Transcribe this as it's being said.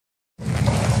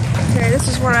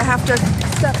this is where I have to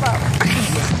step up.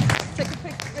 Take a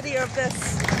quick video of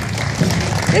this.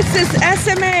 This is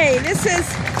SMA. This is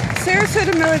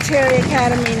Sarasota Military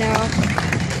Academy now.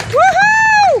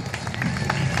 Woohoo!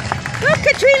 Look,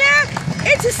 Katrina!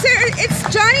 It's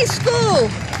Johnny's school.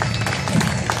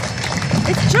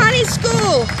 It's Johnny's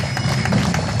school.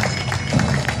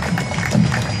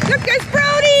 Look, there's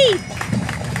Brody!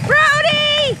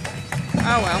 Brody!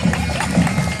 Oh well.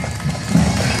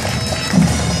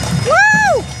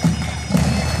 Woo!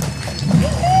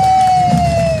 Woohoo!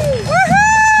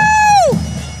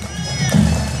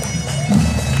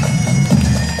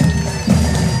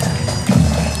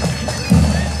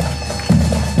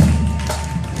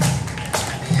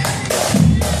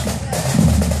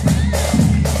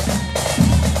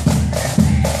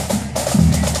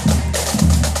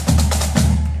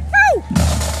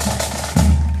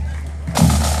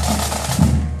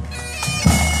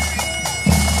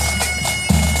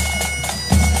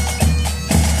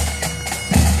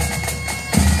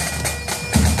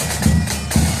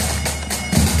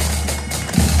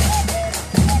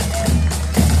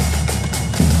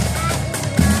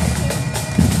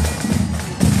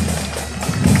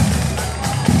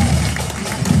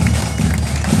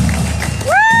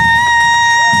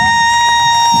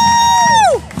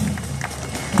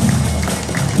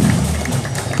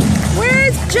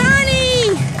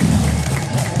 Johnny!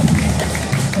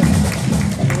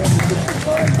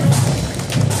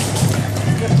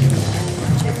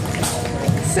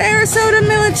 Sarasota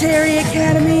Military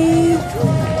Academy.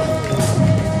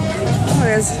 Oh,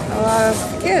 there's a lot of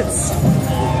kids.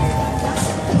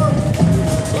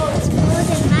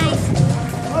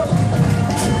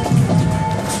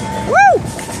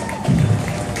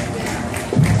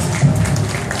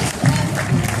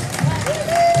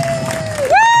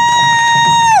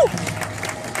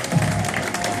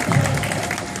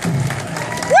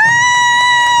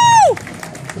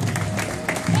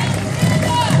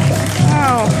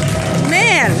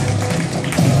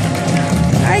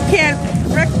 I can't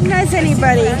recognize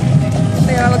anybody.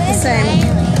 They all look the same.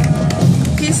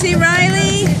 Do you see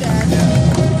Riley?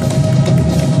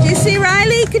 Do you see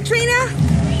Riley, Katrina?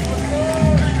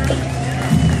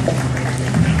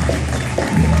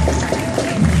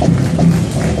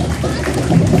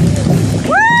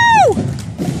 Woo!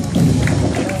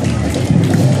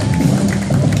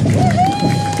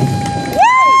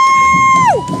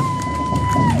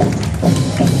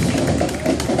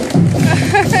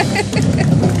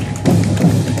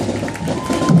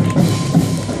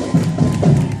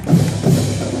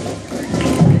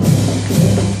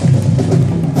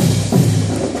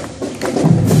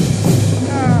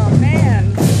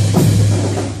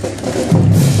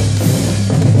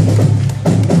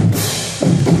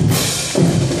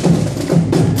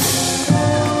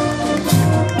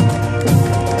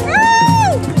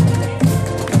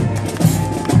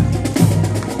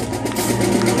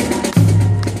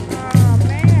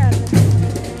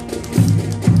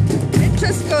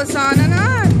 Goes on and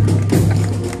on.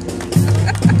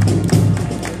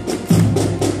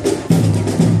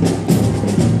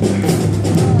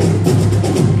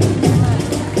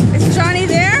 Is Johnny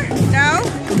there? No?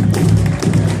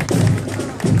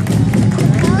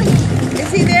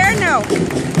 Is he there? No.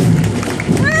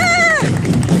 Ah!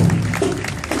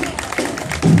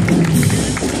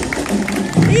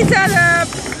 These are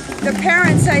the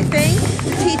parents, I think,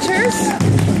 teachers.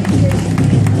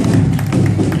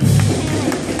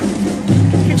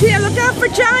 Katrina, look out for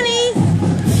Johnny!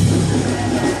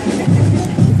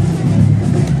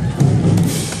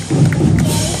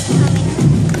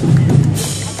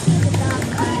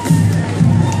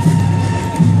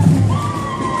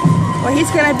 Well, he's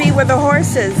gonna be with the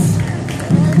horses.